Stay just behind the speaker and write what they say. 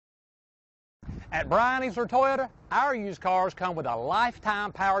At Bryan Easler Toyota, our used cars come with a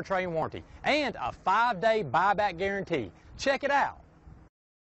lifetime powertrain warranty and a 5-day buyback guarantee. Check it out.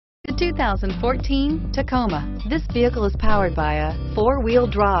 The 2014 Tacoma. This vehicle is powered by a 4-wheel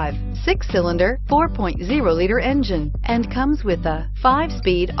drive, 6-cylinder, 4.0-liter engine and comes with a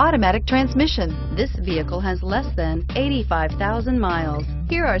 5-speed automatic transmission. This vehicle has less than 85,000 miles.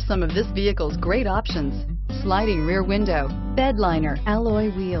 Here are some of this vehicle's great options: sliding rear window, bed liner,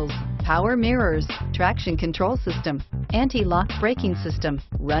 alloy wheels, power mirrors, traction control system, anti-lock braking system,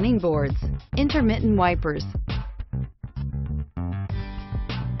 running boards, intermittent wipers.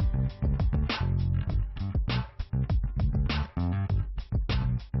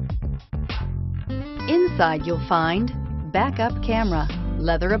 Inside you'll find backup camera,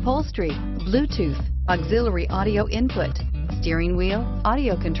 leather upholstery, Bluetooth, auxiliary audio input, steering wheel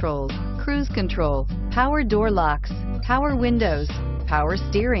audio controls, cruise control, power door locks, power windows, power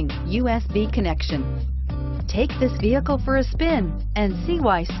steering, USB connection. Take this vehicle for a spin and see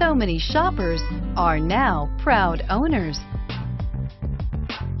why so many shoppers are now proud owners.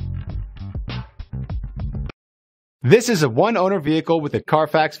 This is a one-owner vehicle with a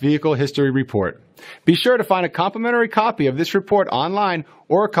Carfax Vehicle History Report. Be sure to find a complimentary copy of this report online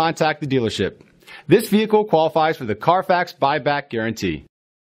or contact the dealership. This vehicle qualifies for the Carfax Buyback Guarantee.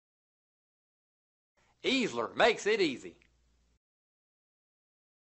 Easler makes it easy.